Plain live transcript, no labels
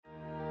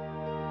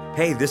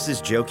Hey, this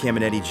is Joe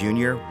Caminetti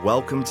Jr.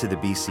 Welcome to the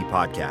BC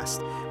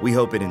Podcast. We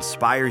hope it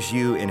inspires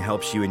you and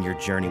helps you in your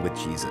journey with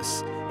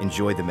Jesus.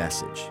 Enjoy the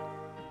message.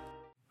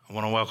 I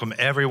want to welcome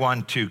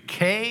everyone to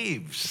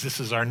Caves. This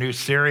is our new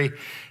series.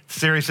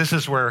 This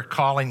is where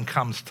calling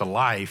comes to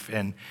life.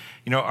 And,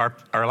 you know,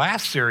 our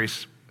last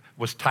series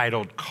was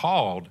titled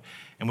Called,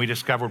 and we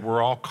discovered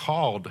we're all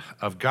called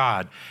of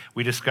God.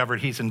 We discovered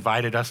He's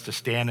invited us to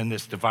stand in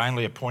this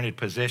divinely appointed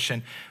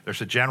position.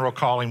 There's a general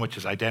calling, which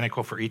is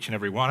identical for each and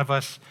every one of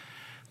us.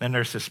 Then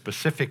there's this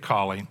specific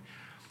calling.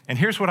 And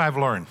here's what I've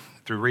learned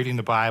through reading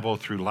the Bible,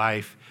 through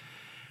life.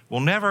 We'll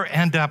never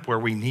end up where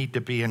we need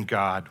to be in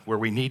God, where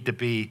we need to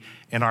be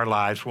in our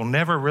lives. We'll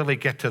never really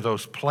get to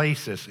those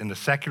places in the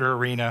secular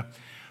arena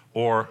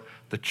or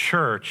the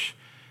church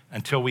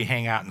until we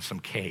hang out in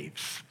some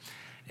caves.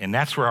 And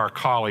that's where our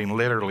calling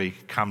literally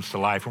comes to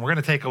life. And we're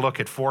going to take a look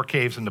at 4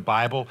 caves in the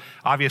Bible,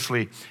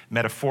 obviously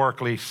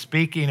metaphorically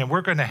speaking, and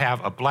we're going to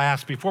have a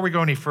blast. Before we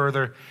go any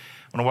further,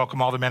 I want to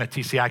welcome all the men at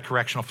TCI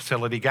Correctional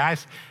Facility.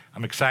 Guys,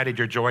 I'm excited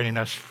you're joining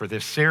us for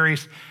this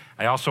series.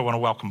 I also want to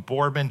welcome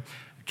Boardman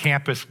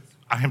Campus.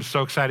 I am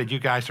so excited you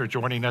guys are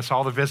joining us.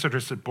 All the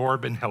visitors at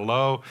Boardman,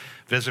 hello.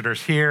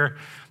 Visitors here.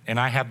 And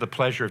I have the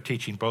pleasure of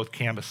teaching both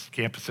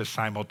campuses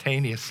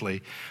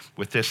simultaneously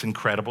with this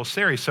incredible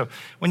series. So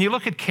when you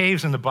look at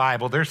caves in the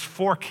Bible, there's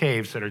 4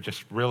 caves that are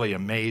just really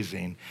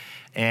amazing.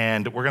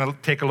 And we're going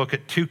to take a look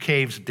at 2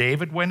 caves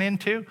David went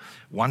into,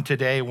 one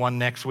today, one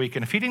next week.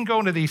 And if he didn't go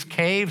into these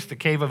caves, the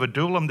cave of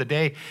Adullam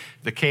today,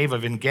 the cave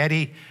of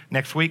En-Gedi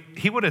next week,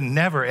 he would have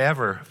never,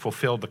 ever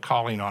fulfilled the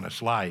calling on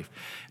his life.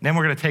 And then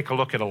we're going to take a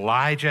look at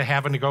Elijah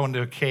having to go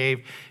into a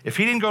cave. If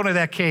he didn't go into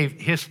that cave,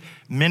 his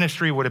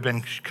ministry would have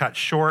been cut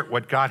short.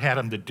 What God had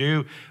him to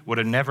do would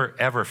have never,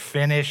 ever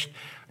finished.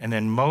 And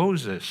then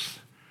Moses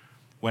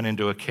went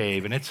into a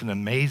cave, and it's an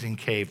amazing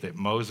cave that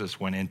Moses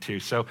went into.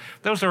 So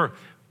those are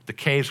the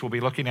caves we'll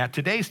be looking at.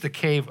 Today's the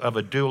cave of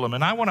Adullam,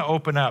 and I want to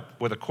open up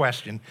with a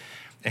question.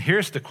 And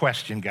here's the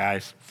question,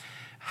 guys.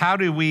 How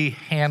do we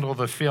handle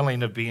the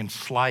feeling of being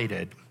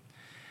slighted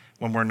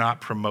when we're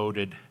not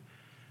promoted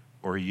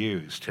or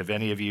used? Have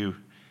any of you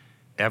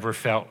ever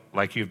felt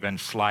like you've been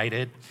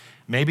slighted?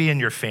 Maybe in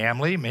your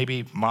family,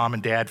 maybe mom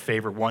and dad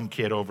favor one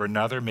kid over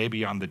another,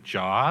 maybe on the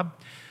job,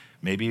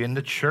 maybe in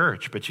the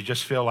church, but you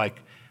just feel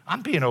like,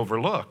 I'm being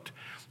overlooked.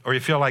 Or you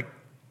feel like,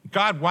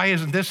 God, why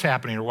isn't this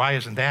happening or why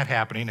isn't that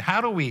happening?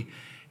 How do we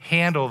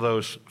handle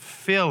those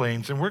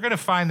feelings? And we're going to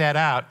find that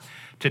out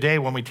today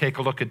when we take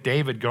a look at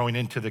David going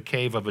into the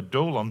cave of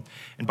Adullam.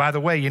 And by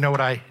the way, you know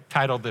what I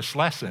titled this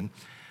lesson?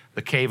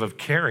 The Cave of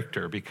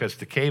Character, because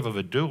the cave of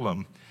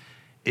Adullam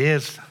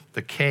is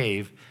the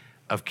cave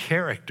of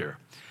character.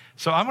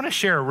 So I'm going to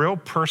share a real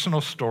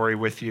personal story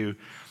with you.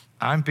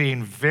 I'm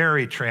being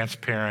very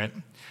transparent,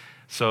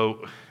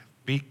 so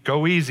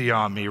go easy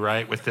on me,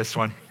 right, with this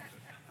one.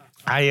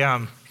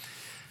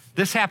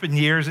 This happened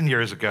years and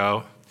years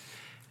ago,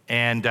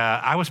 and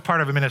I was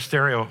part of a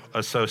ministerial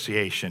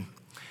association.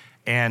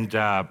 And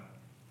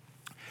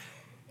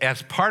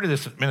as part of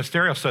this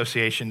ministerial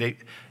association,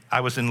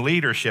 I was in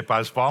leadership. I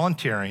was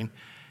volunteering,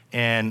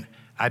 and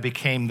I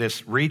became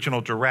this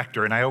regional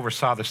director, and I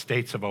oversaw the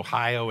states of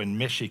Ohio and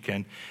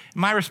Michigan.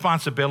 My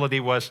responsibility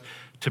was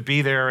to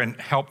be there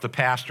and help the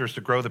pastors,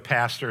 to grow the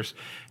pastors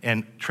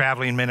and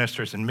traveling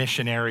ministers and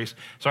missionaries.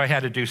 So I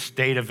had to do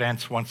state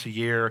events once a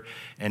year,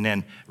 and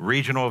then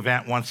regional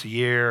event once a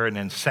year, and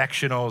then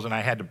sectionals, and I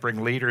had to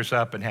bring leaders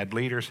up and had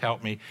leaders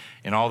help me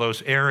in all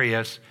those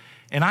areas.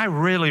 And I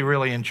really,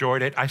 really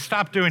enjoyed it. I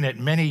stopped doing it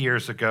many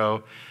years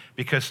ago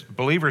because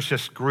Believers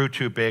just grew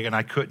too big, and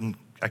I couldn't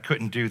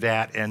do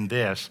that and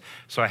this,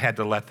 so I had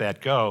to let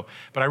that go.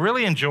 But I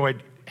really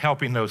enjoyed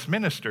helping those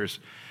ministers.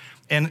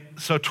 And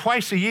so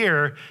twice a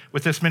year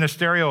with this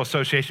ministerial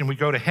association, we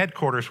go to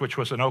headquarters, which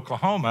was in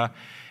Oklahoma,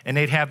 and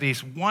they'd have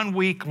these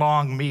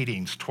 1-week-long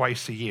meetings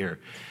twice a year.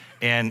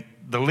 And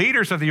the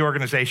leaders of the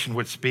organization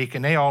would speak,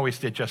 and they always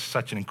did just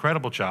such an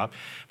incredible job.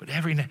 But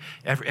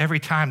every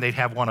time they'd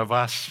have one of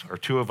us or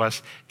 2 of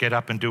us get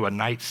up and do a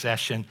night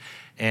session.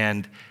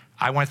 And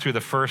I went through the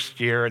first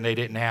year, and they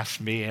didn't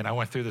ask me. And I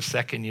went through the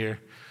second year,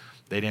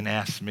 they didn't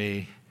ask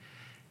me.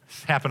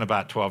 It's happened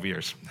about 12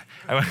 years.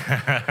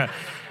 I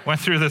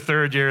went through the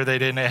third year, they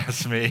didn't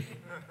ask me.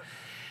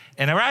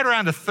 And right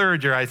around the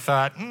third year, I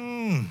thought,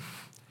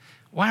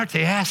 why aren't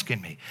they asking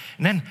me?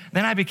 And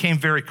then I became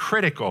very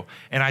critical,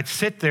 and I'd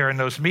sit there in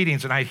those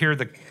meetings, and I'd hear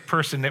the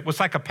person that was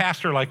like a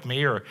pastor like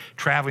me or a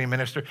traveling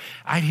minister.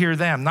 I'd hear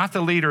them, not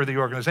the leader of the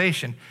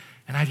organization,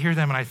 and I'd hear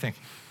them, and I'd think,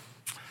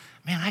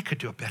 man, I could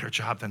do a better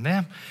job than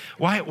them.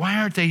 Why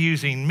aren't they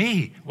using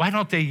me? Why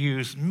don't they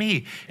use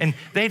me? And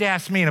they'd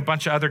ask me and a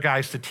bunch of other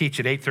guys to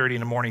teach at 8:30 in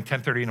the morning,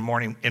 10:30 in the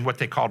morning in what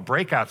they called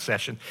breakout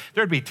sessions.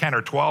 There'd be 10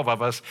 or 12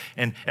 of us,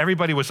 and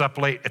everybody was up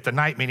late at the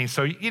night meeting,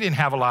 so you didn't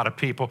have a lot of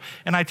people.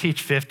 And I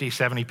teach 50,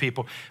 70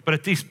 people. But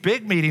at these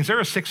big meetings, there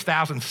were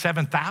 6,000,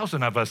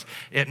 7,000 of us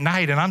at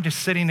night, and I'm just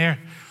sitting there.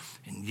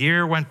 And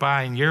year went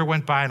by,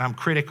 and I'm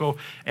critical.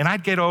 And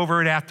I'd get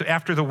over it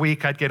after the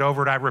week, I'd get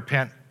over it, I'd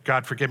repent.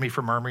 God forgive me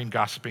for murmuring,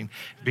 gossiping,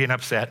 being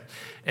upset.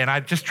 And I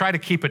just try to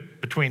keep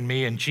it between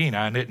me and Gina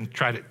and didn't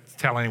try to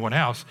tell anyone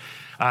else.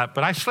 But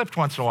I slipped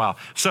once in a while.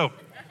 So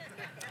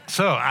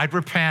I'd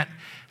repent.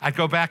 I'd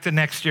go back to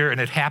next year,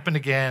 and it happened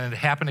again, and it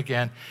happened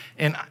again.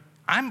 And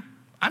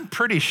I'm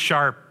pretty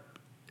sharp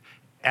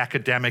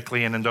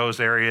academically and in those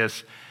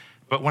areas.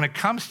 But when it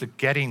comes to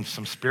getting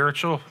some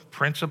spiritual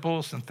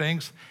principles and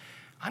things,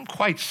 I'm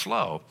quite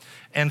slow.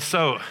 And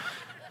so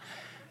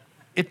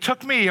it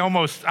took me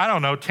almost,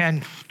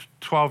 10,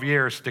 12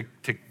 years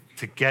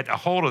to get a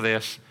hold of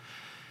this.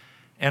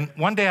 And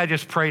one day I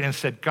just prayed and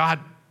said, God,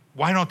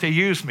 why don't they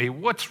use me?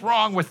 What's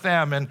wrong with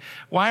them? And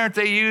why aren't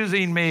they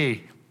using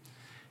me?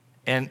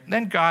 And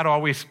then God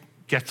always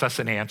gets us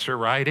an answer,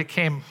 right? It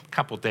came a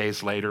couple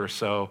days later or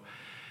so.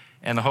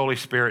 And the Holy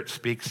Spirit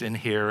speaks in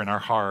here in our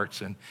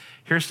hearts. And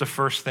here's the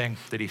first thing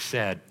that he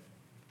said.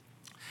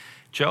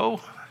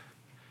 Joe,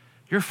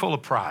 you're full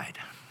of pride.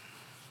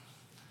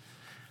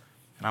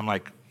 And I'm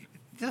like,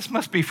 this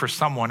must be for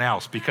someone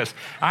else because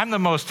I'm the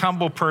most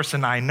humble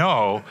person I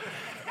know.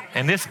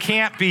 And this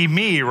can't be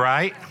me,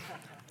 right?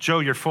 Joe,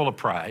 you're full of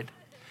pride.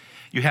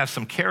 You have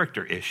some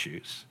character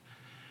issues.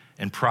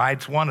 And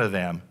pride's one of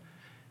them.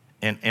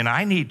 And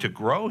I need to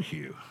grow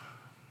you.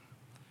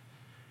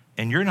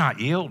 And you're not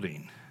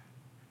yielding.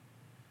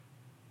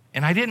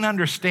 And I didn't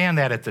understand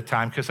that at the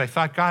time because I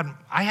thought, God,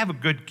 I have a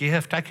good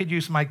gift. I could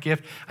use my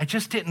gift. I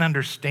just didn't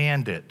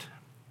understand it.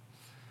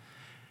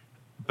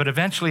 But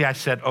eventually I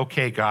said,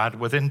 okay, God,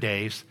 within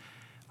days,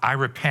 I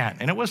repent.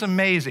 And it was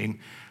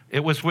amazing.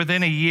 It was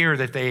within a year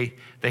that they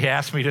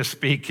asked me to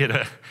speak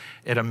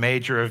at a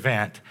major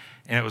event.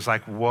 And it was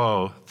like,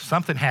 whoa,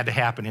 something had to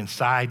happen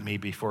inside me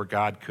before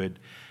God could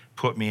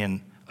put me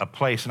in a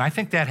place. And I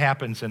think that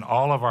happens in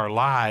all of our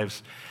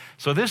lives.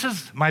 So this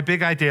is my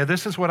big idea.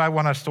 This is what I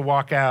want us to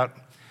walk out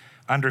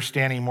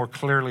understanding more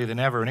clearly than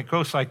ever. And it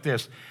goes like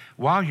this.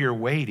 While you're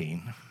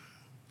waiting,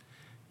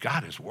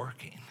 God is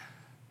working.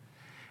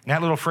 And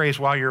that little phrase,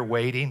 while you're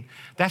waiting,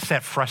 that's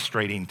that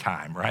frustrating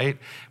time, right?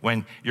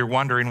 When you're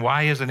wondering,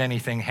 why isn't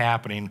anything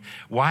happening?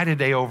 Why did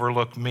they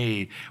overlook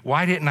me?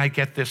 Why didn't I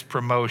get this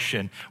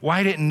promotion?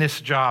 Why didn't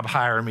this job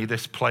hire me,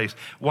 this place?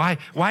 Why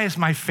is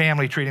my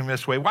family treating me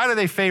this way? Why do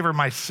they favor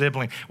my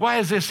sibling? Why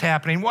is this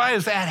happening? Why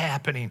is that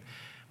happening?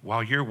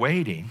 While you're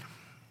waiting,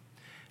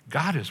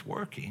 God is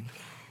working.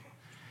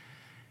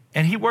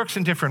 And he works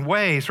in different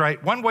ways,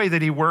 right? One way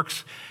that he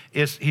works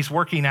is he's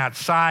working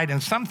outside,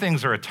 and some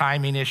things are a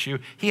timing issue.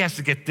 He has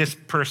to get this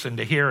person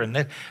to here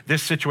and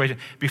this situation.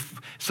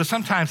 So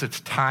sometimes it's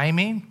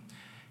timing,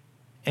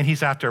 and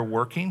he's out there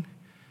working.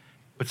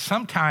 But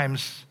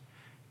sometimes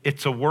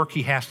it's a work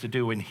he has to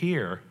do in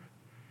here,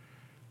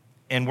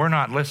 and we're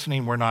not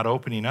listening, we're not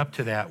opening up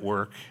to that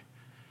work.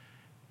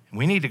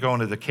 We need to go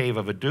into the cave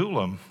of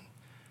Adullam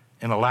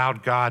and allow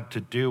God to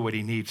do what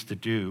he needs to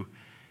do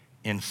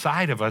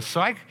inside of us. So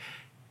I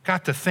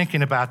got to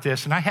thinking about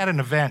this, and I had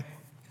an event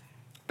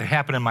that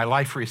happened in my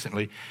life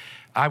recently.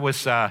 I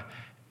was at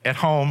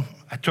home.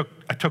 I took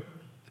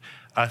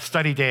a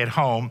study day at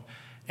home,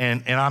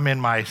 and I'm in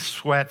my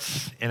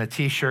sweats and a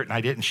T-shirt, and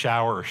I didn't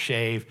shower or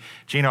shave.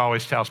 Gina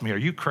always tells me, "Are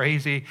you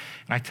crazy?"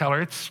 And I tell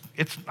her,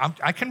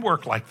 I can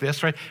work like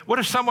this, right? What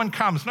if someone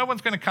comes? No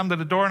one's going to come to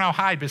the door, and I'll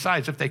hide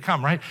besides if they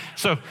come, right?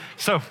 So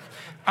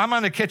I'm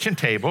on the kitchen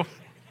table,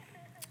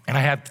 and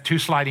I have 2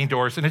 sliding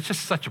doors, and it's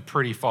just such a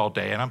pretty fall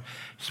day, and I'm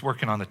just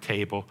working on the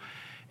table.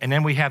 And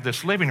then we have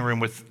this living room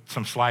with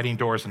some sliding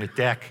doors and a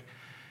deck,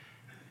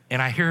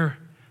 and I hear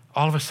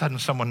all of a sudden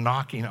someone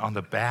knocking on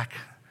the back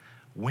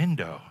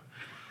window,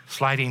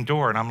 sliding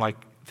door, and I'm like,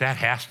 that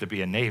has to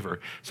be a neighbor.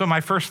 So my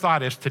first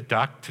thought is to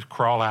duck, to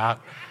crawl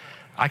out.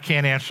 I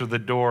can't answer the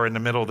door in the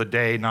middle of the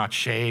day, not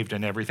shaved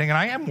and everything, and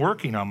I am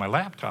working on my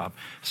laptop.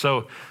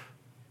 So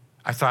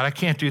I thought, I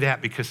can't do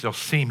that because they'll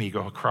see me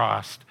go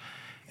across.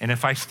 And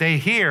if I stay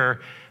here,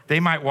 they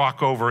might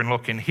walk over and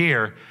look in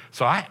here.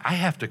 So I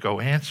have to go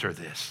answer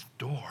this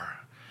door.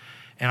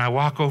 And I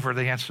walk over to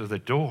answer the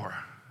door.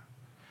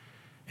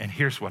 And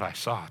here's what I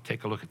saw.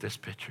 Take a look at this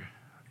picture.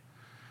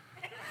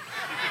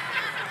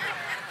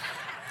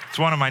 It's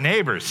one of my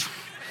neighbors,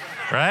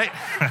 right?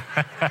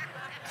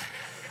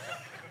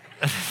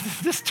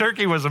 This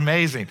turkey was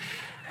amazing.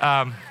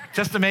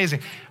 Just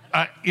amazing.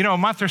 A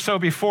month or so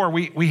before,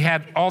 we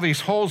had all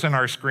these holes in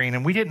our screen,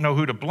 and we didn't know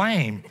who to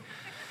blame.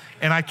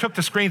 And I took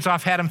the screens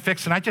off, had them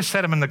fixed, and I just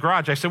set them in the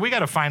garage. I said, we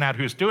got to find out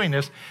who's doing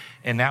this.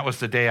 And that was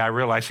the day I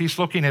realized he's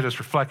looking at his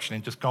reflection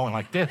and just going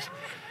like this.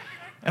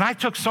 And I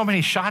took so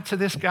many shots of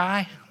this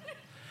guy,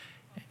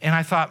 and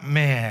I thought,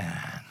 man,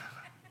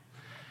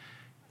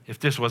 if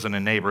this wasn't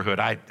a neighborhood,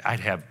 I'd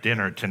have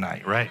dinner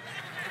tonight, right?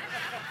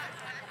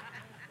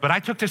 But I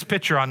took this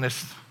picture on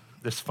this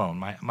phone,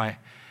 my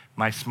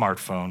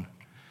smartphone.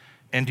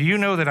 And do you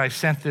know that I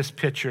sent this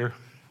picture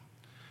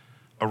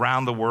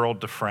around the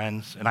world to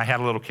friends? And I had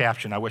a little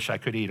caption, I wish I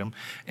could eat them.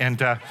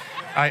 And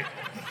I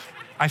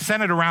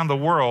sent it around the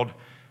world.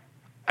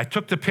 I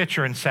took the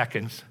picture in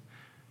seconds.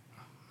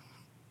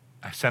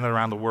 I sent it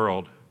around the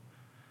world.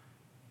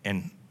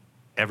 And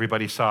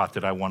everybody saw it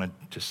that I wanted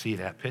to see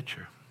that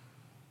picture.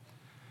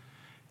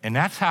 And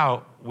that's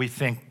how we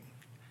think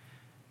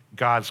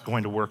God's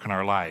going to work in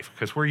our life,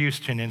 because we're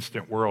used to an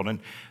instant world. And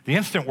the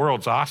instant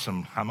world's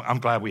awesome. I'm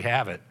glad we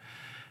have it.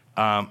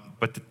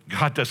 But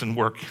God doesn't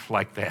work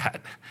like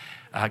that.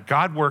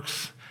 God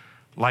works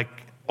like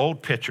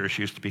old pictures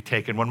used to be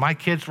taken. When my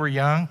kids were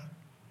young,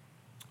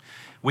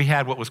 we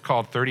had what was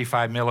called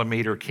 35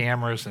 millimeter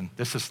cameras, and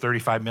this is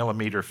 35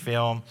 millimeter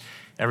film.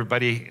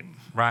 Everybody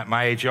right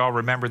my age, you all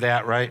remember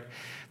that, right?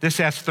 This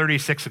has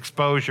 36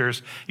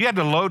 exposures. You had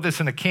to load this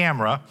in a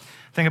camera.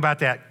 Think about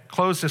that.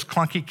 Close this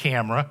clunky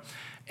camera,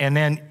 and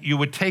then you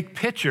would take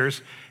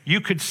pictures.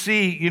 You could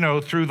see,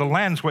 through the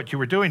lens what you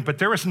were doing, but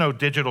there was no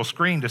digital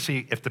screen to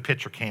see if the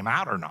picture came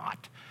out or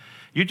not.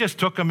 You just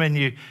took them,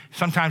 and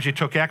sometimes you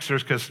took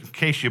extras because in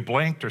case you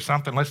blinked or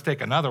something, let's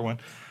take another one.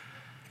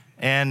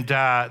 And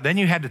then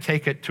you had to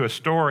take it to a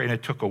store, and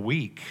it took a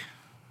week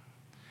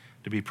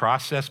to be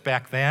processed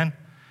back then.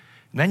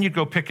 And then you'd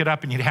go pick it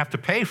up, and you'd have to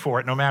pay for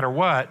it no matter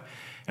what.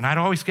 And I'd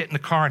always get in the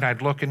car, and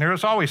I'd look, and there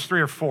was always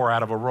 3 or 4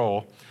 out of a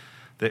roll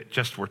that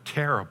just were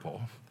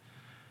terrible.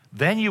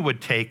 Then you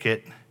would take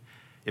it,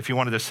 if you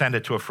wanted to send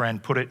it to a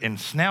friend, put it in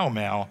snail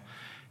mail,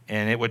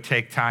 and it would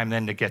take time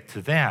then to get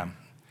to them.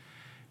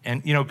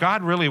 And,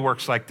 God really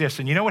works like this.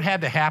 And you know what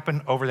had to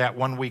happen over that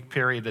 1 week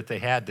period that they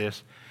had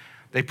this?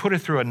 They put it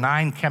through a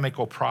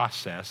 9-chemical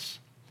process,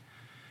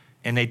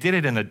 and they did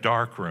it in a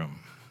dark room.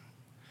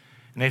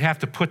 And they'd have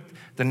to put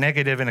the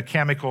negative in a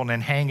chemical and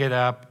then hang it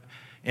up,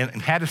 and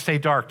it had to stay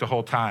dark the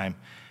whole time.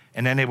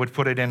 And then they would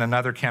put it in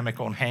another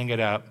chemical and hang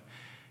it up.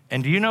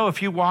 And do you know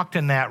if you walked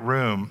in that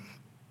room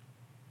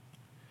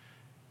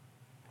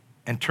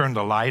and turned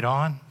the light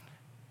on,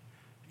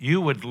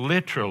 you would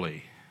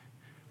literally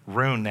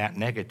ruin that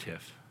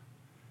negative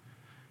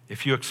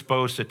if you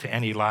exposed it to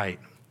any light.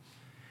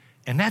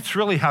 And that's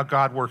really how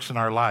God works in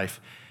our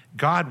life.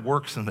 God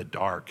works in the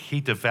dark.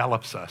 He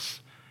develops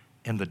us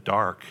in the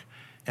dark.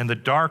 And the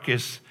dark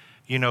is,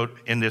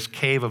 in this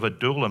cave of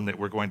Adullam that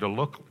we're going to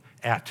look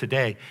at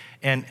today.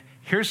 And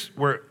here's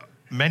where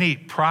many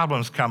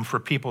problems come for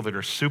people that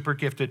are super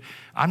gifted.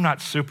 I'm not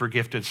super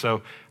gifted,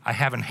 so I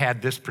haven't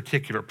had this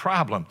particular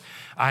problem.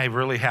 I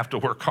really have to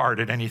work hard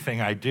at anything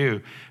I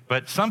do.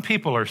 But some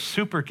people are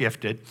super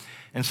gifted,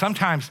 and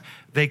sometimes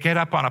they get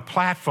up on a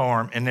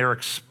platform and they're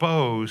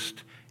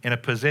exposed in a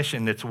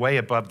position that's way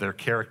above their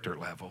character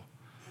level.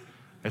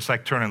 It's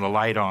like turning the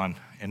light on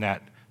in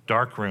that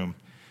dark room,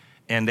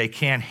 and they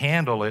can't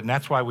handle it. And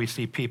that's why we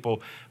see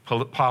people,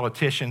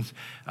 politicians,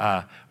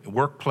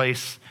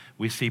 workplace,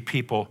 we see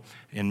people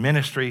in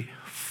ministry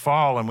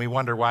fall, and we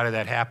wonder, why did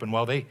that happen?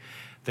 Well, they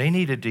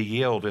needed to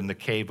yield in the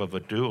cave of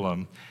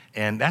Adullam.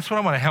 And that's what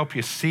I want to help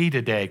you see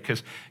today,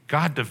 because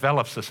God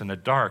develops us in the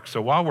dark. So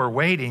while we're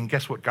waiting,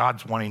 guess what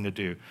God's wanting to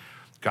do?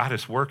 God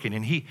is working,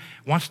 and he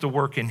wants to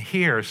work in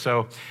here.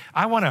 So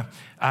I want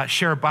to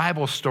share a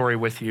Bible story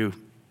with you.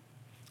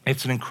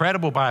 It's an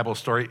incredible Bible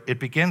story. It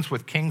begins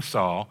with King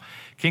Saul.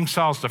 King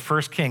Saul's the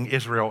first king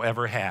Israel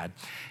ever had.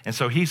 And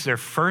so he's their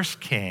first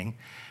king.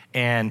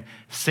 And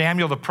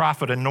Samuel the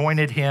prophet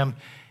anointed him,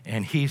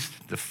 and he's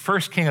the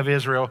first king of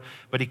Israel,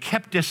 but he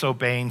kept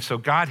disobeying. So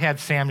God had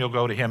Samuel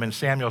go to him, and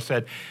Samuel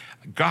said,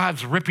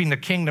 God's ripping the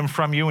kingdom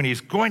from you, and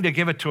he's going to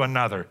give it to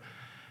another.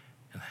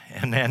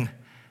 And then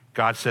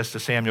God says to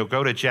Samuel,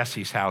 go to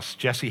Jesse's house.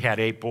 Jesse had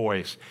 8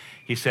 boys.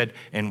 He said,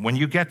 and when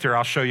you get there,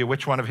 I'll show you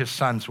which one of his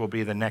sons will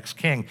be the next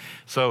king.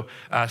 So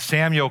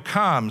Samuel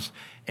comes,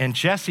 and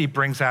Jesse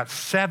brings out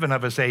 7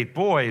 of his 8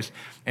 boys,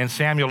 and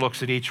Samuel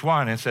looks at each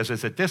one and says,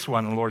 is it this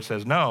one? And the Lord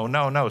says,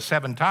 no,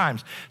 7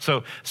 times.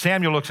 So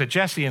Samuel looks at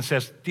Jesse and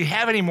says, do you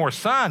have any more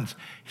sons?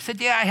 He said,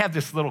 yeah, I have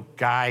this little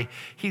guy.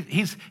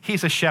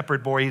 He's a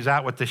shepherd boy. He's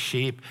out with the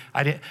sheep.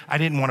 I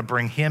didn't want to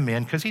bring him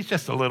in because he's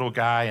just a little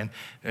guy,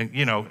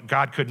 and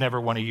God could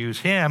never want to use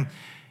him.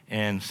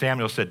 And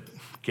Samuel said,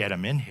 get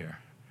him in here.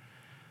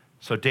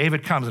 So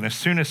David comes, and as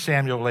soon as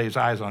Samuel lays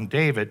eyes on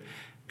David,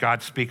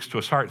 God speaks to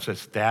his heart and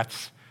says,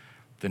 that's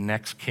the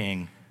next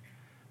king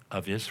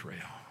of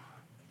Israel.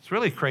 It's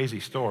really a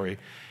crazy story.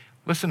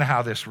 Listen to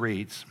how this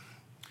reads.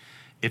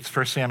 It's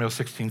 1 Samuel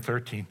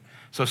 16:13.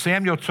 So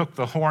Samuel took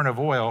the horn of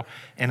oil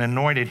and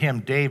anointed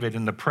him, David,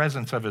 in the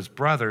presence of his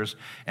brothers.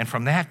 And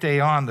from that day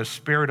on, the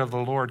Spirit of the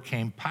Lord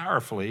came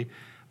powerfully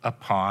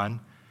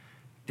upon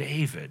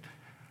David.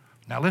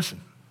 Now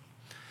listen.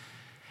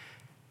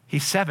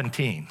 He's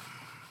 17.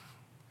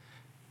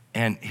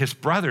 And his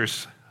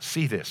brothers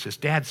see this. His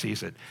dad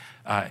sees it.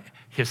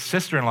 His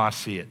sister-in-law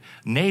see it.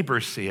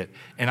 Neighbors see it.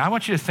 And I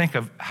want you to think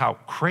of how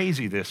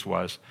crazy this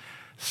was.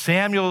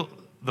 Samuel,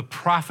 the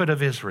prophet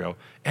of Israel,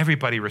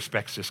 everybody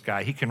respects this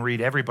guy. He can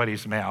read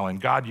everybody's mail, and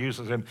God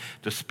uses him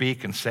to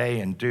speak and say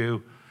and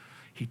do.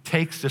 He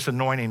takes this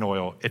anointing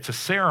oil. It's a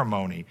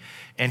ceremony,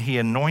 and he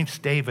anoints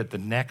David the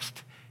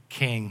next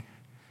king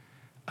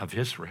of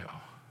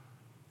Israel.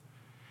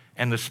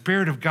 And the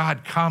Spirit of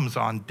God comes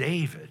on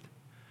David.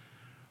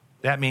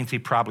 That means he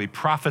probably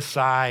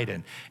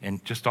prophesied,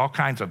 and just all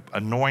kinds of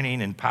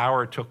anointing and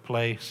power took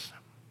place.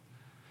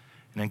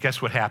 And then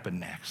guess what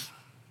happened next?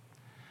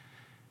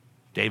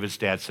 David's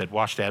dad said,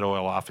 wash that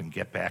oil off and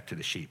get back to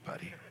the sheep,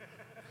 buddy.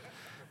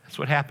 That's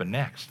what happened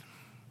next.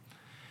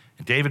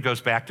 And David goes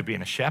back to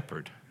being a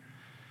shepherd.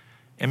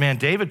 And man,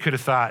 David could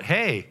have thought,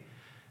 hey,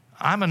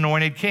 I'm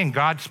anointed king.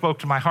 God spoke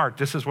to my heart.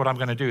 This is what I'm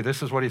going to do.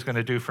 This is what he's going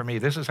to do for me.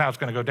 This is how it's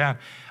going to go down.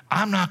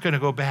 I'm not going to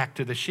go back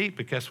to the sheep.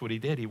 But guess what he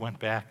did? He went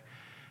back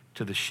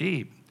to the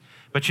sheep.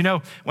 But you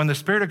know, when the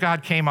Spirit of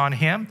God came on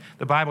him,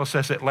 the Bible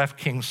says it left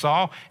King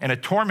Saul, and a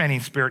tormenting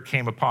spirit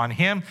came upon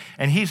him,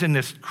 and he's in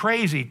this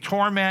crazy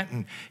torment,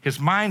 and his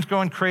mind's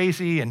going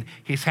crazy, and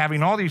he's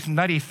having all these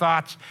nutty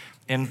thoughts.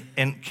 And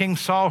King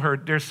Saul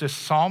heard there's this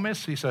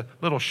psalmist. He's a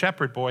little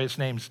shepherd boy. His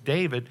name's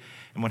David.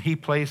 And when he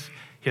plays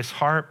his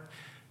harp,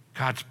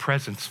 God's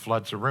presence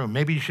floods the room.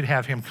 Maybe you should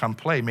have him come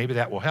play. Maybe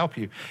that will help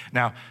you.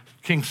 Now,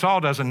 King Saul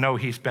doesn't know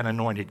he's been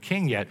anointed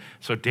king yet.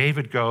 So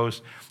David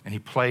goes and he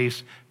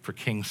plays for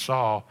King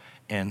Saul,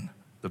 and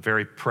the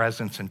very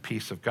presence and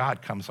peace of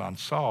God comes on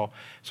Saul.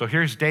 So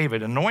here's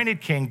David,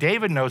 anointed king.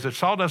 David knows it.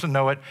 Saul doesn't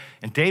know it.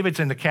 And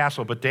David's in the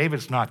castle, but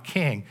David's not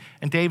king.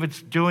 And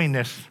David's doing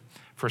this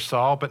for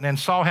Saul, but then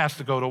Saul has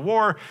to go to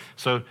war,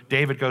 so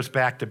David goes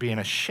back to being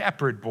a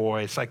shepherd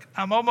boy. It's like,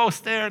 I'm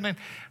almost there, and then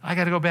I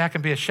got to go back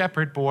and be a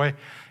shepherd boy.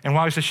 And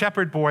while he's a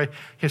shepherd boy,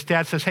 his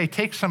dad says, hey,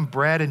 take some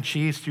bread and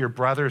cheese to your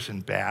brothers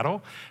in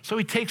battle. So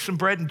he takes some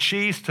bread and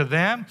cheese to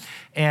them,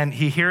 and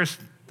he hears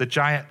the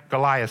giant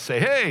Goliath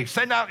say, hey,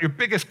 send out your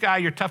biggest guy,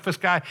 your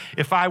toughest guy.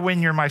 If I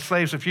win, you're my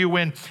slaves. If you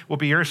win, we'll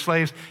be your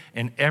slaves.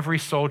 And every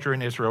soldier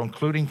in Israel,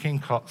 including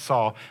King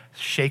Saul,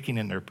 shaking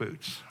in their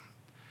boots.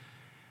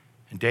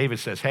 And David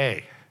says,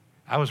 hey,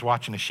 I was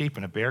watching the sheep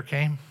and a bear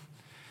came.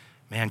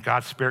 Man,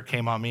 God's Spirit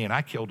came on me and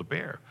I killed a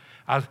bear.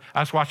 I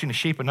was watching the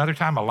sheep. Another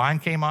time a lion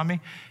came on me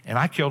and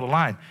I killed a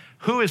lion.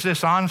 Who is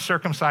this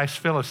uncircumcised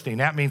Philistine?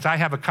 That means I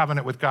have a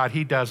covenant with God.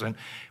 He doesn't.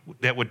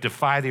 That would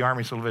defy the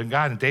armies of the living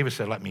God. And David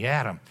said, let me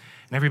at him.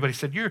 And everybody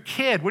said, you're a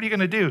kid. What are you going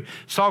to do?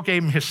 Saul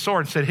gave him his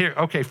sword and said, here,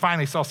 okay,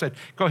 finally Saul said,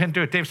 go ahead and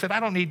do it. David said, I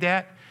don't need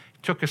that. He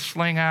took his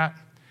sling out.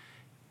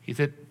 He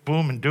said,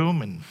 boom and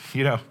doom. And,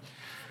 you know,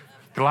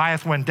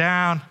 Goliath went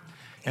down,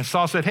 and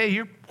Saul said, hey,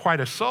 you're quite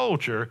a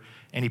soldier,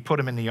 and he put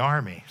him in the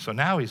army. So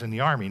now he's in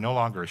the army, no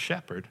longer a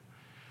shepherd.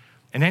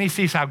 And then he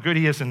sees how good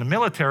he is in the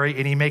military,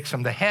 and he makes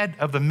him the head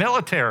of the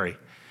military.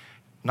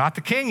 Not the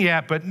king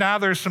yet, but now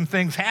there's some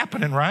things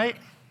happening, right?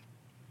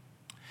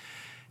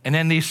 And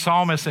then these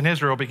psalmists in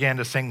Israel began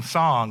to sing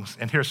songs,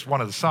 and here's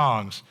one of the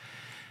songs.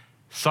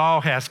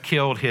 Saul has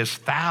killed his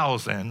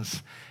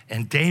thousands,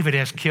 and David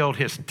has killed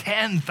his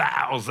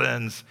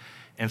 10,000s.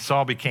 And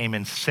Saul became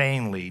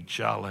insanely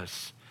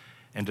jealous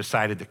and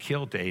decided to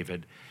kill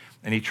David.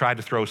 And he tried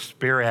to throw a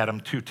spear at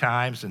him 2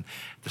 times. And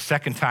the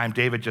second time,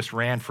 David just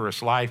ran for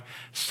his life.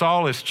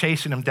 Saul is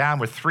chasing him down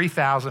with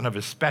 3,000 of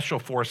his special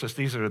forces.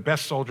 These are the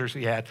best soldiers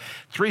he had,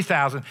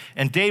 3,000.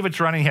 And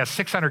David's running. He has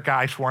 600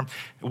 guys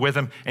with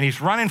him. And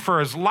he's running for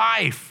his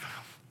life,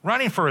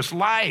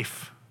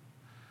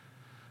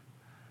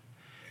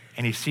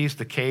 And he sees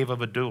the cave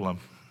of Adullam.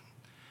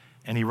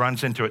 And he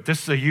runs into it.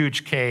 This is a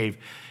huge cave,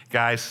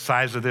 guys,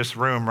 size of this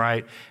room,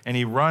 right? And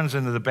he runs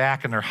into the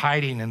back, and they're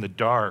hiding in the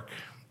dark,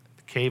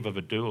 the cave of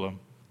Adullam.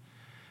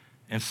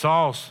 And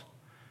Saul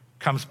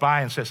comes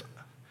by and says,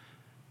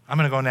 I'm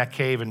going to go in that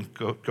cave and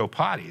go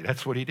potty.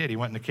 That's what he did. He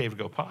went in the cave to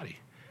go potty.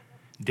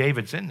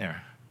 David's in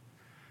there.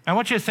 Now, I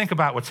want you to think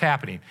about what's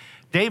happening.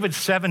 David's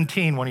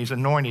 17 when he's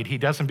anointed. He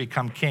doesn't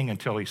become king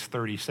until he's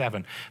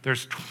 37.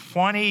 There's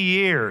 20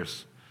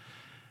 years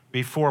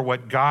before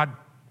what God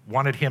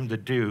wanted him to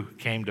do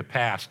came to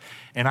pass.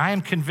 And I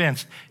am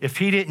convinced if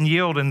he didn't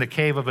yield in the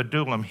cave of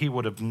Adullam, he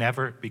would have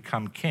never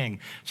become king.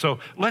 So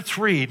let's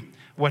read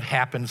what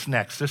happens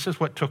next. This is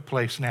what took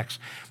place next.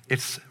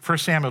 It's 1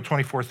 Samuel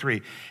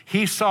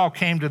 24:3. Saul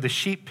came to the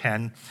sheep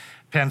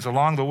pens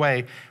along the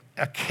way.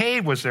 A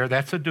cave was there,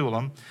 that's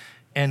Adullam,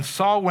 and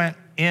Saul went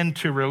in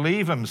to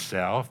relieve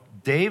himself.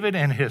 David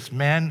and his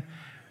men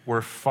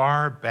were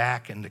far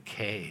back in the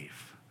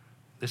cave.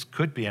 This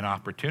could be an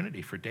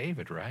opportunity for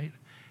David, right?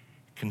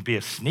 Can be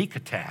a sneak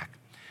attack.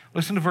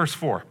 Listen to verse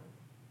 4.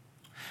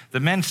 The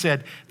men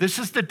said, this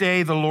is the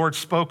day the Lord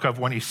spoke of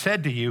when he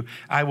said to you,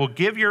 I will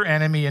give your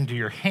enemy into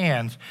your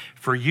hands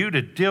for you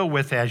to deal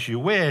with as you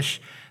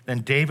wish.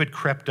 Then David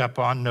crept up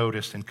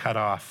unnoticed and cut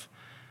off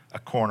a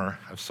corner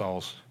of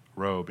Saul's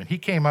robe. And he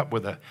came up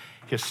with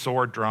his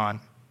sword drawn.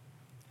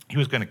 He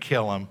was going to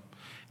kill him.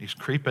 He's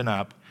creeping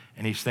up,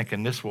 and he's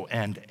thinking this will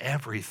end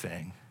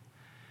everything.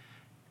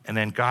 And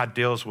then God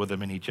deals with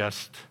him, and he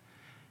just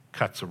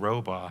cuts a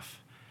robe off.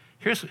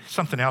 Here's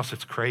something else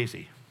that's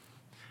crazy.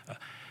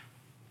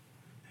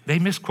 They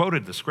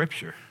misquoted the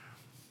scripture.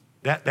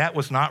 That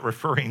was not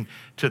referring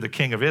to the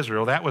king of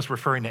Israel. That was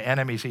referring to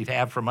enemies he'd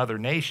have from other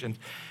nations,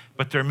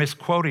 but they're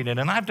misquoting it.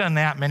 And I've done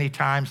that many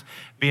times,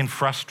 being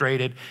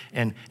frustrated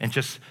and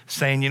just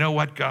saying, you know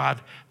what,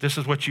 God, this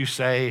is what you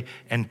say.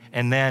 And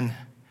then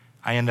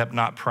I end up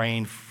not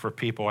praying for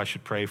people I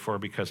should pray for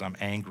because I'm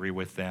angry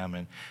with them.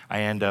 And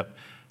I end up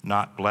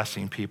not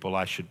blessing people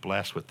I should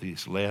bless with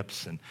these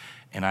lips.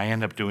 And I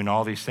end up doing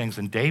all these things.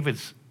 And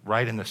David's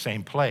right in the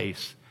same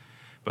place.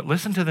 But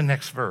listen to the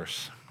next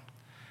verse.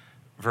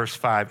 Verse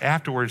 5,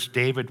 afterwards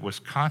David was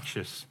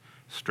conscious,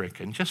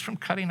 stricken just from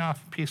cutting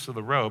off a piece of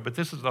the robe, but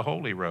this is the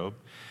holy robe,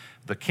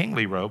 the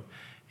kingly robe.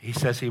 He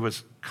says he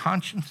was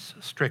conscience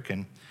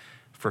stricken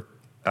for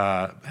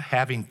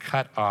having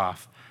cut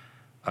off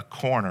a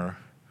corner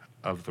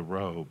of the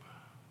robe.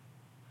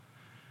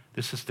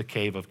 This is the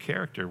cave of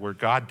character where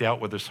God dealt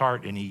with his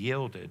heart and he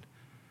yielded.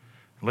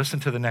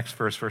 Listen to the next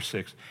verse, verse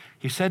 6.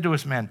 He said to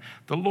his men,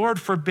 "The Lord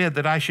forbid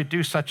that I should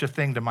do such a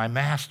thing to my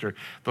master,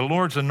 the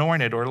Lord's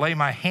anointed, or lay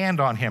my hand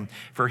on him,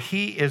 for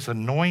he is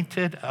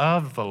anointed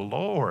of the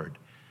Lord."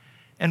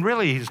 And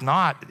really, he's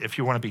not, if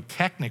you want to be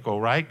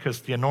technical, right?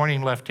 Because the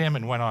anointing left him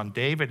and went on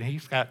David, and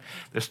he's got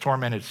this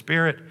tormented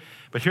spirit.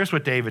 But here's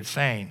what David's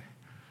saying.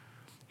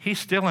 He's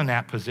still in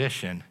that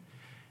position,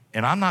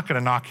 and I'm not going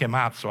to knock him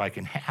out so I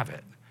can have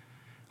it.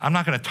 I'm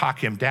not going to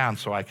talk him down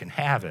so I can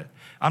have it.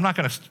 I'm not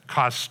going to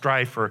cause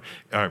strife or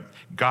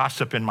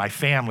gossip in my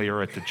family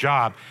or at the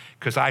job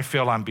because I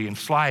feel I'm being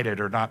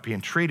slighted or not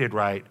being treated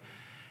right.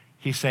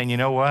 He's saying, you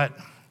know what?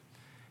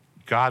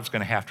 God's going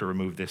to have to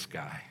remove this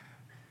guy.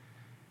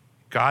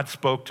 God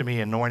spoke to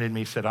me, anointed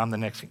me, said, I'm the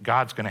next.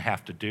 God's going to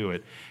have to do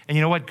it. And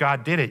you know what?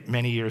 God did it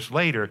many years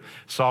later.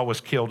 Saul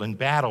was killed in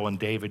battle and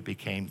David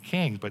became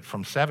king. But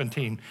from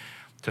 17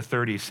 to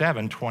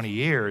 37, 20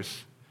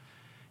 years,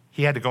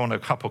 he had to go into a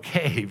couple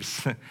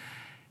caves,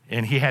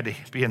 and he had to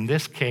be in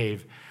this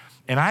cave.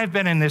 And I've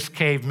been in this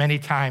cave many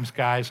times,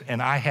 guys,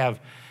 and I have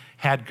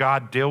had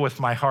God deal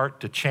with my heart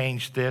to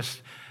change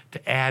this,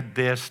 to add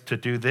this, to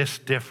do this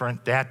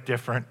different, that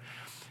different.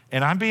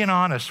 And I'm being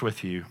honest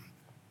with you.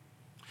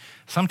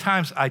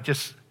 Sometimes I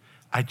just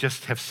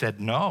have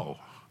said no,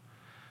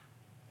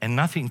 and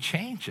nothing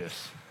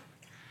changes.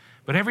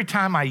 But every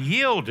time I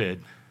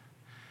yielded,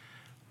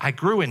 I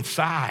grew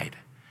inside,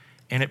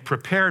 and it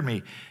prepared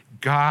me.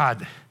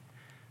 God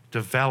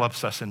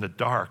develops us in the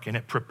dark, and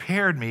it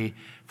prepared me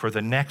for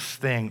the next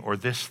thing or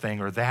this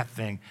thing or that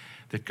thing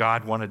that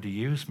God wanted to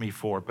use me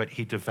for, but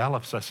he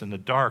develops us in the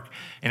dark.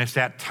 And it's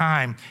that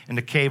time in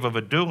the cave of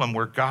Adullam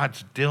where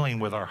God's dealing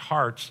with our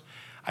hearts.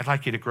 I'd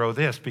like you to grow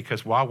this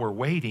because while we're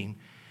waiting,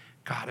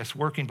 God is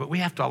working, but we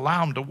have to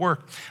allow him to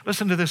work.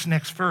 Listen to this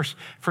next verse,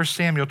 1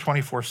 Samuel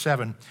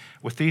 24:7.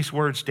 With these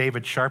words,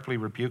 David sharply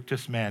rebuked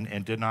his men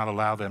and did not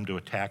allow them to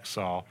attack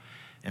Saul,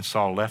 and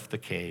Saul left the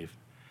cave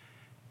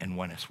and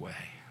went his way.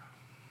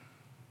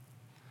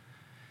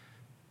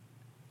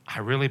 I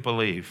really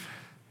believe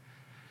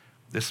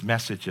this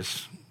message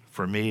is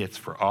for me, it's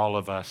for all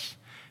of us,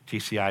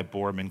 TCI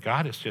Boardman.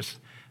 God is just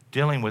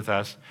dealing with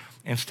us.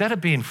 Instead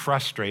of being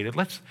frustrated,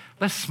 let's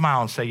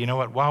smile and say, you know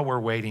what, while we're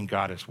waiting,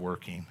 God is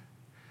working.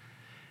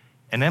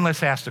 And then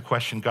let's ask the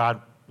question, God,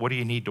 what do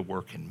you need to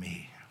work in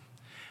me?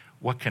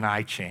 What can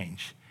I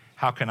change?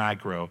 How can I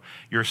grow?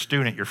 You're a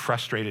student, you're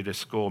frustrated at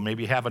school.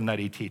 Maybe you have a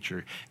nutty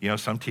teacher. You know,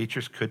 some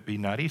teachers could be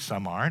nutty,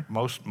 some aren't,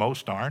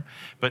 most aren't.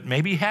 But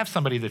maybe you have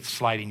somebody that's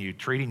slighting you,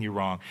 treating you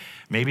wrong.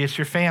 Maybe it's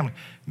your family.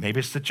 Maybe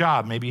it's the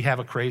job. Maybe you have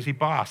a crazy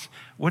boss.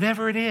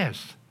 Whatever it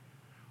is,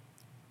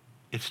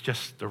 it's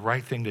just the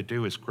right thing to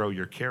do is grow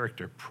your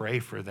character. Pray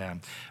for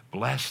them.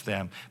 Bless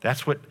them.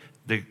 That's what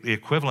the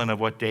equivalent of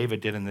what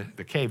David did in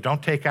the cave.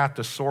 Don't take out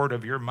the sword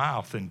of your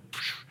mouth and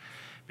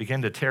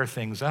begin to tear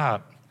things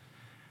up.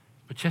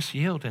 But just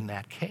yield in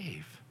that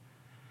cave.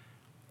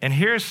 And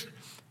here's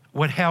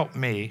what helped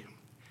me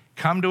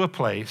come to a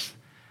place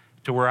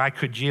to where I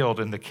could yield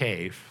in the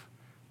cave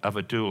of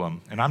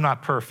Adullam. And I'm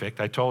not perfect.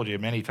 I told you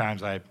many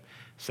times I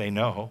say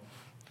no.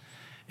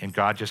 And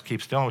God just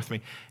keeps dealing with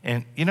me.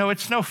 And you know,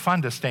 it's no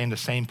fun to stay in the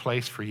same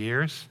place for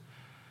years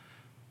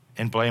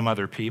and blame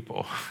other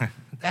people.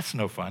 That's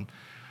no fun.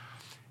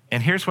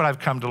 And here's what I've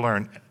come to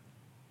learn.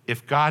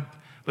 If God,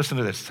 listen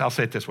to this, I'll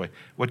say it this way.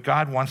 What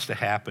God wants to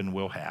happen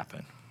will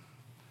happen.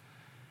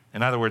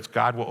 In other words,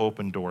 God will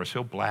open doors.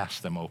 He'll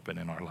blast them open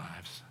in our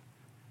lives.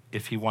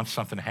 If he wants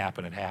something to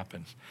happen, it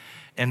happens.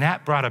 And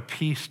that brought a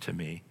peace to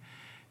me.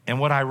 And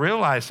what I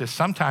realized is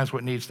sometimes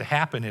what needs to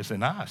happen is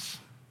in us.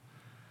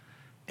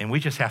 And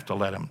we just have to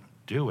let him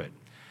do it.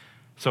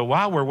 So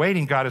while we're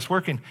waiting, God is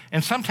working.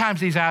 And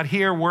sometimes he's out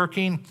here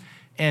working.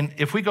 And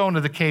if we go into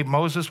the cave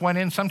Moses went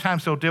in,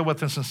 sometimes he'll deal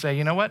with us and say,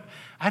 you know what?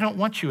 I don't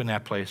want you in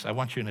that place. I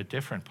want you in a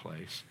different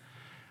place.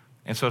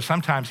 And so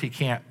sometimes he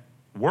can't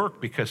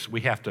work because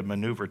we have to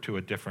maneuver to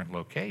a different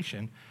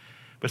location.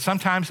 But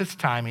sometimes it's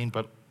timing,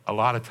 but a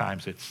lot of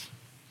times it's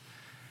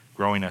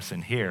growing us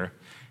in here.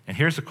 And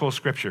here's a cool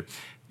scripture.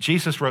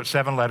 Jesus wrote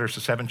 7 letters to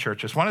 7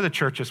 churches. One of the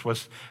churches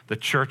was the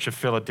Church of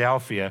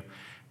Philadelphia,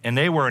 and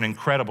they were an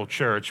incredible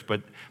church,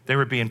 but they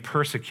were being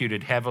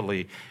persecuted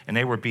heavily, and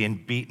they were being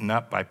beaten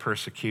up by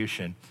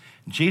persecution.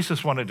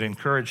 Jesus wanted to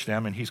encourage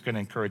them, and he's going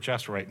to encourage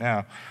us right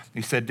now.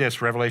 He said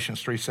this, Revelation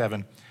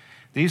 3:7,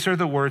 "These are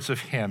the words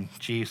of him,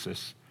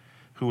 Jesus,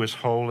 who is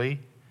holy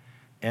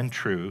and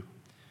true,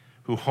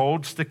 who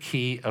holds the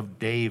key of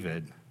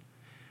David.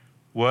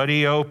 What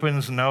he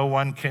opens, no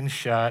one can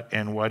shut,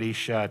 and what he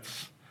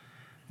shuts,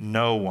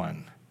 no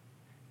one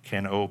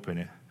can open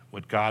it."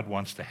 What God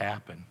wants to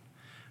happen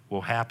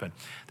will happen.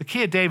 The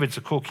key of David's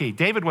a cool key.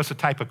 David was a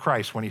type of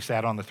Christ when he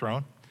sat on the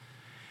throne.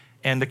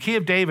 And the key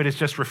of David is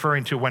just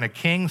referring to when a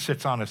king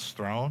sits on his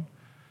throne,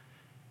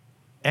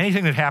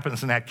 Anything that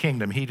happens in that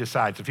kingdom, he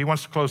decides. If he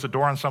wants to close the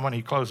door on someone,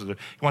 he closes it.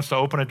 He wants to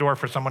open a door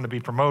for someone to be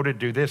promoted,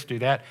 do this, do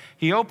that,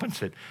 he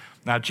opens it.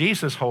 Now,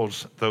 Jesus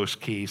holds those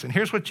keys. And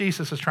here's what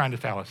Jesus is trying to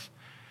tell us.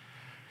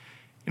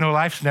 You know,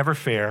 life's never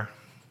fair.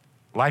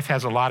 Life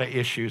has a lot of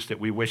issues that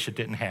we wish it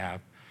didn't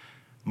have.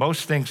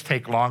 Most things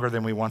take longer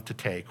than we want to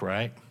take,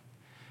 right?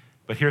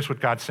 But here's what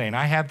God's saying.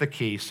 I have the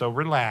key, so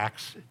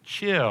relax,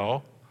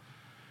 chill,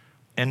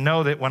 and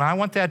know that when I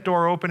want that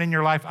door open in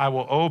your life, I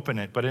will open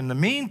it. But in the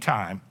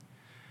meantime,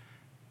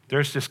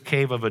 there's this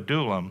cave of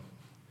Adullam,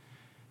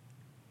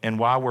 and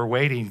while we're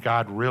waiting,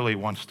 God really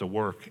wants to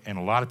work. And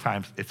a lot of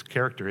times, it's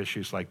character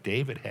issues like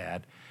David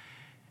had,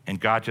 and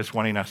God just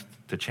wanting us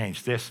to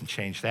change this and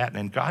change that. And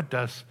then God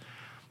does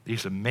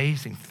these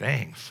amazing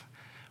things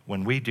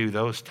when we do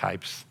those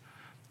types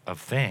of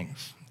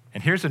things.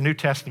 And here's a New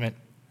Testament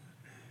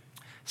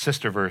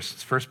sister verse.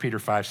 It's 1 Peter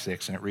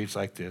 5:6, and it reads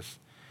like this.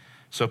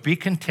 So be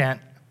content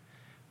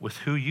with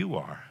who you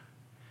are.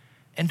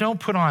 And don't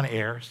put on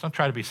airs. Don't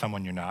try to be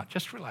someone you're not.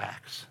 Just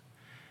relax.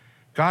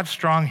 God's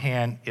strong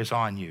hand is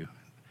on you.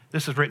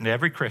 This is written to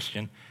every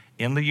Christian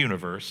in the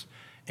universe.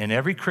 And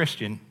every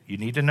Christian, you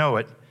need to know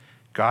it,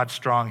 God's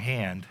strong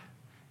hand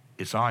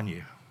is on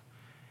you.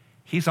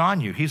 He's on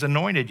you. He's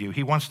anointed you.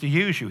 He wants to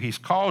use you. He's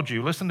called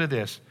you. Listen to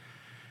this.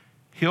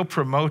 He'll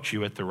promote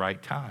you at the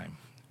right time.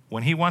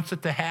 When he wants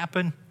it to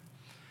happen,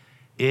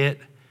 it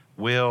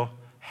will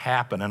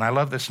happen. And I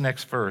love this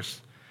next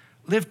verse.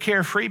 Live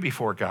carefree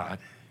before God.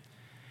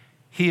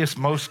 He is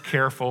most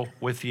careful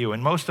with you.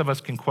 And most of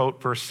us can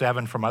quote verse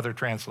 7 from other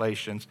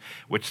translations,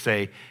 which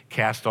say,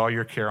 cast all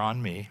your care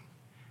on me,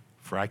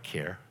 for I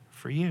care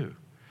for you.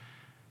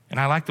 And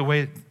I like the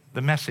way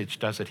the Message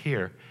does it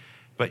here.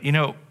 But you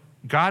know,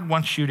 God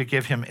wants you to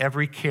give him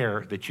every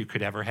care that you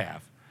could ever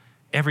have.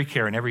 Every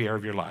care in every area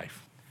of your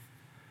life.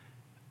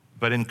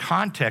 But in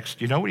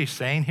context, you know what he's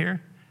saying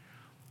here?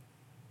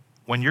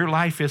 When your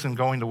life isn't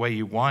going the way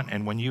you want,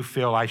 and when you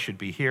feel I should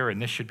be here, and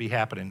this should be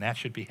happening, that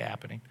should be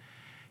happening,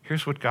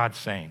 here's what God's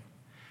saying.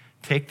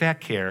 Take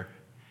that care,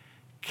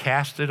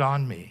 cast it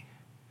on me,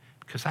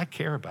 because I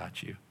care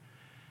about you.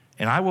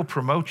 And I will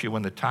promote you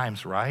when the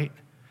time's right.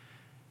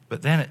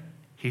 But then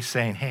he's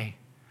saying, hey,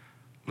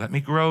 let me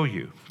grow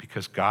you,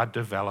 because God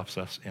develops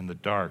us in the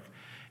dark.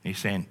 And he's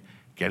saying,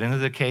 get into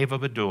the cave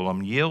of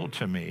Adullam, yield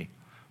to me,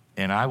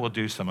 and I will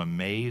do some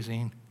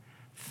amazing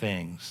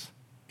things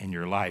in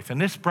your life. And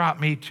this brought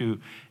me to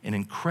an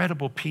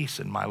incredible peace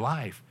in my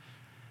life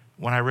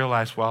when I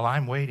realized while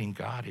I'm waiting,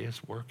 God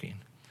is working.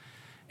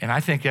 And I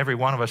think every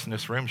one of us in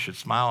this room should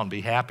smile and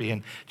be happy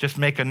and just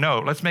make a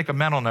note. Let's make a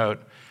mental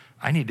note.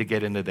 I need to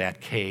get into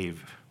that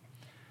cave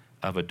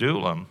of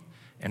Adullam,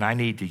 and I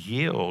need to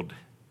yield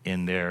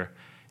in there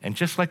and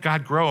just let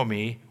God grow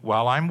me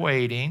while I'm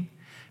waiting,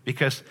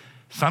 because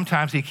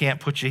sometimes he can't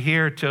put you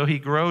here till he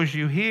grows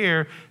you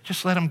here.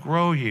 Just let him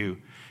grow you,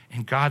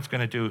 and God's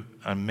going to do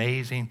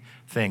amazing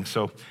things.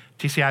 So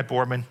TCI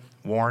Boardman,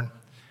 Warren,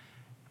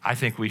 I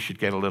think we should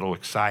get a little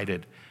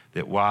excited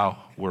that while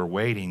we're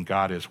waiting,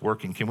 God is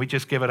working. Can we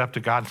just give it up to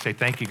God and say,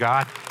 thank you,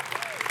 God?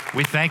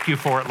 We thank you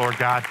for it, Lord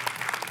God.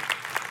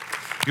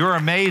 You're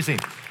amazing.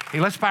 Hey,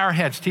 let's bow our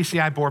heads.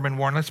 TCI Boardman,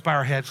 Warren, let's bow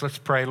our heads. Let's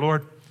pray.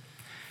 Lord,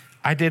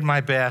 I did my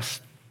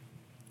best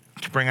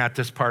to bring out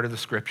this part of the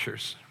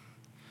scriptures.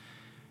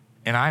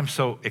 And I'm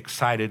so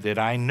excited that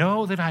I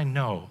know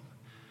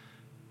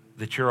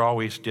that you're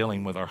always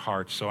dealing with our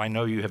hearts. So I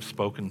know you have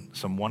spoken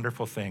some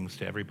wonderful things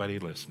to everybody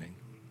listening.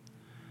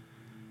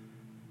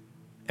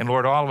 And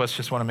Lord, all of us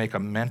just want to make a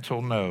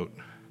mental note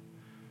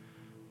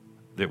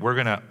that we're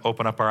going to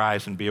open up our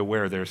eyes and be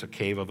aware there's a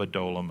cave of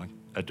Adullam,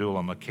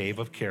 a cave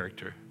of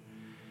character.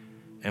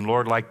 And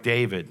Lord, like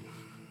David,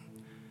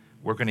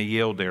 we're going to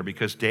yield there,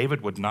 because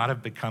David would not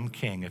have become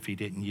king if he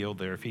didn't yield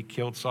there. If he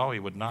killed Saul, he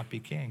would not be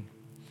king.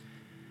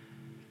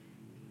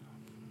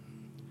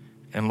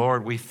 And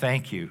Lord, we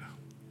thank you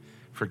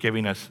for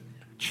giving us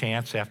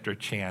chance after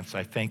chance.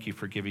 I thank you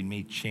for giving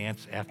me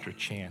chance after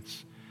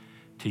chance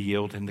to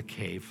yield in the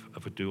cave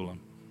of Adullam.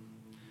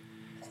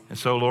 And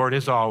so, Lord,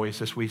 as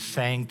always, as we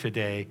sang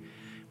today,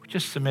 we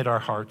just submit our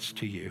hearts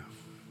to you.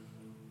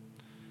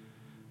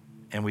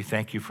 And we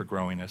thank you for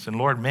growing us. And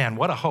Lord, man,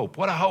 what a hope,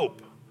 what a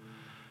hope.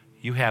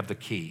 You have the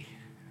key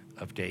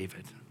of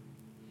David.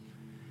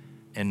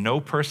 And no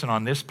person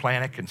on this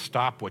planet can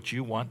stop what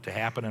you want to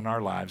happen in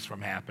our lives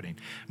from happening.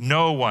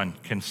 No one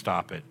can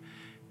stop it.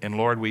 And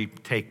Lord, we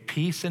take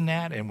peace in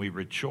that, and we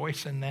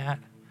rejoice in that.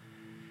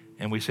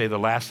 And we say the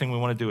last thing we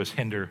want to do is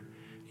hinder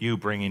you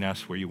bringing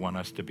us where you want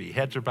us to be.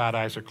 Heads are bowed,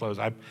 eyes are closed.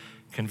 I'm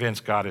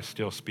convinced God is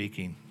still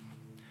speaking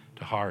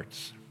to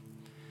hearts.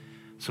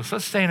 So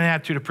let's stay in an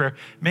attitude of prayer.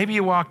 Maybe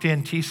you walked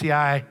in,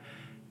 TCI,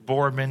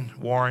 Boardman,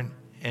 Warren,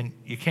 and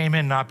you came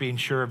in not being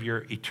sure of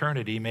your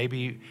eternity.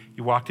 Maybe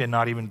you walked in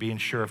not even being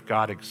sure if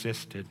God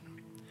existed.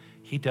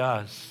 He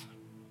does.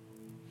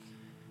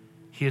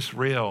 He is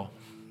real.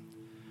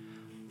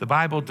 The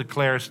Bible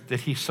declares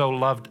that he so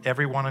loved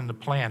everyone on the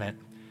planet.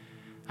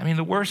 I mean,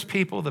 the worst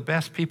people, the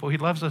best people, he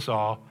loves us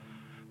all,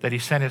 that he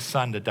sent his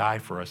son to die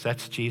for us.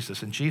 That's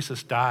Jesus. And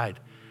Jesus died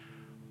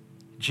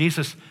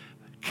Jesus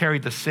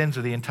carried the sins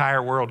of the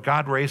entire world.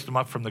 God raised him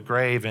up from the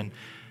grave, and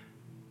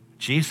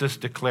Jesus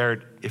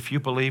declared, if you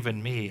believe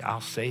in me,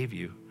 I'll save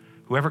you.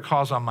 Whoever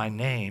calls on my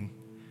name,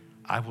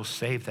 I will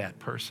save that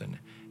person,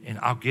 and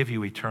I'll give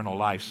you eternal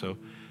life. So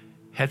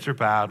heads are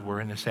bowed. We're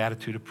in this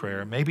attitude of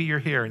prayer. Maybe you're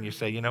here and you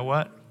say, you know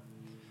what?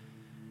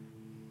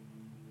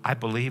 I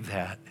believe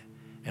that.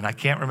 And I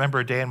can't remember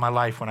a day in my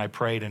life when I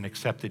prayed and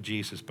accepted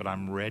Jesus, but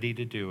I'm ready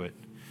to do it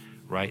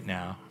right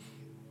now.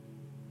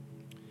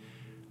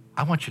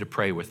 I want you to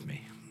pray with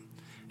me.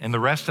 And the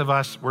rest of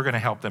us, we're going to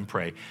help them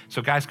pray.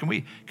 So guys, can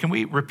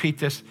we repeat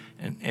this?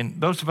 And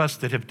those of us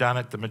that have done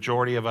it, the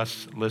majority of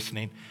us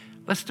listening,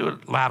 let's do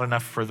it loud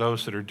enough for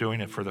those that are doing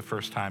it for the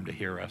first time to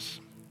hear us.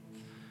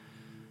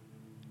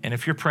 And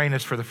if you're praying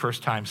this for the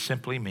first time,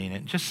 simply mean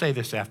it. Just say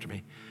this after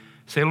me.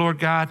 Say, Lord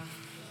God,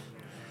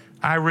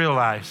 I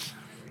realize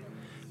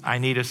I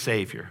need a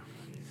Savior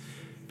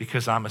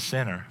because I'm a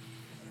sinner.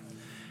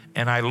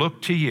 And I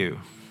look to you.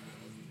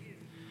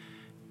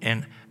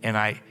 And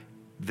I,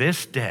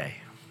 this day,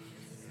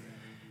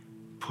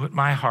 put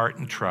my heart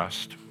and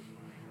trust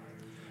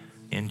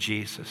in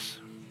Jesus.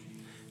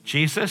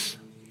 Jesus,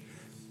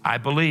 I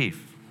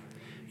believe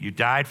you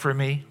died for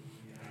me.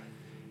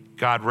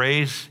 God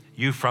raised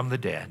you from the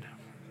dead.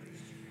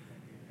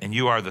 And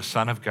you are the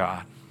Son of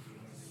God,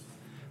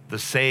 the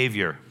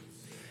Savior.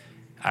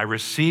 I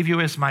receive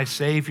you as my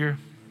Savior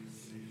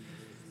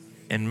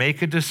and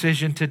make a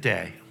decision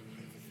today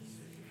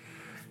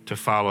to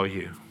follow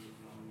you.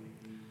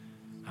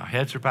 Our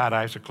heads are bowed,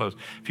 eyes are closed.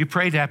 If you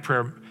prayed that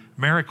prayer,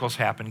 miracles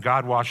happen.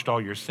 God washed all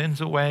your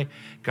sins away.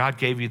 God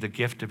gave you the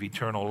gift of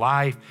eternal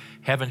life.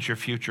 Heaven's your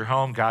future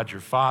home. God's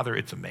your Father.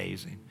 It's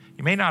amazing.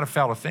 You may not have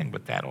felt a thing,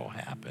 but that all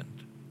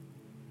happened.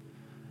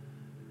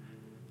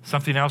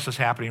 Something else is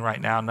happening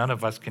right now. None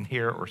of us can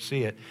hear or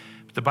see it.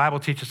 But the Bible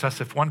teaches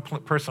us if one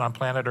person on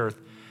planet Earth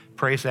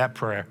prays that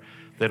prayer,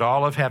 that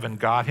all of heaven,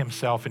 God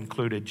himself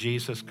included,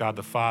 Jesus, God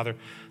the Father,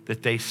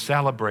 that they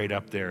celebrate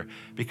up there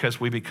because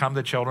we become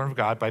the children of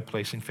God by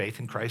placing faith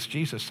in Christ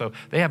Jesus. So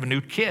they have new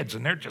kids,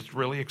 and they're just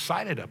really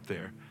excited up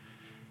there.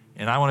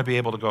 And I want to be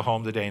able to go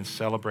home today and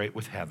celebrate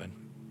with heaven.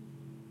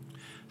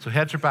 So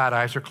heads are bowed,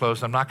 eyes are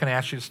closed. I'm not going to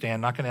ask you to stand.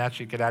 I'm not going to ask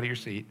you to get out of your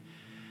seat.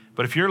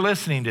 But if you're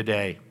listening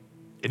today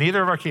in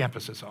either of our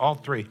campuses, all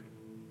three,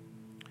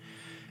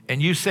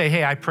 and you say,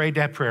 hey, I prayed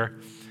that prayer,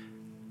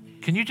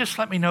 can you just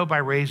let me know by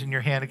raising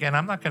your hand again?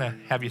 I'm not going to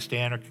have you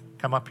stand or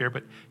come up here,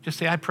 but just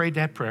say, I prayed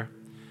that prayer.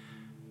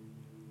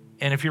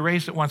 And if you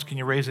raised it once, can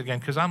you raise it again?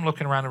 Because I'm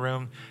looking around the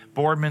room.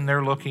 Boardman,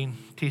 they're looking.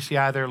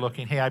 TCI, they're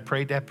looking. Hey, I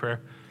prayed that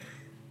prayer.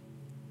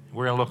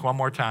 We're going to look one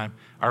more time.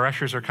 Our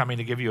ushers are coming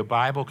to give you a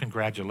Bible.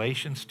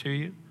 Congratulations to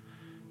you.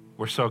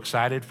 We're so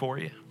excited for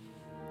you.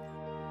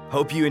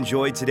 Hope you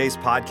enjoyed today's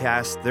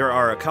podcast. There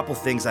are a couple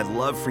things I'd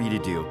love for you to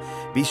do.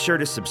 Be sure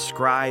to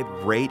subscribe,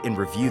 rate, and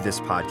review this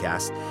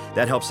podcast.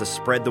 That helps us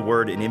spread the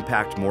word and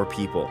impact more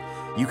people.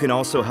 You can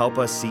also help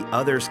us see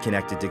others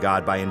connected to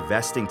God by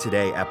investing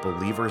today at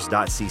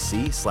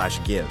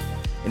believers.cc/give.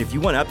 And if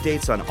you want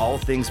updates on all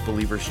things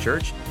Believers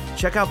Church,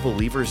 check out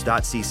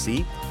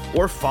believers.cc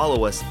or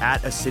follow us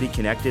at A City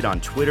Connected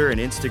on Twitter and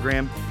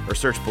Instagram, or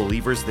search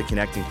Believers the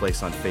Connecting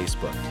Place on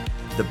Facebook.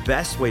 The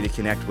best way to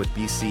connect with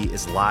BC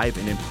is live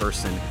and in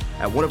person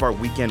at one of our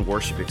weekend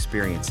worship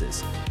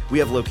experiences. We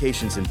have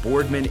locations in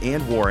Boardman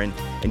and Warren,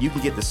 and you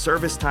can get the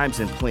service times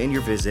and plan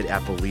your visit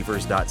at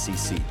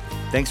believers.cc.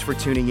 Thanks for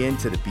tuning in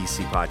to the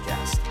BC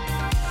Podcast.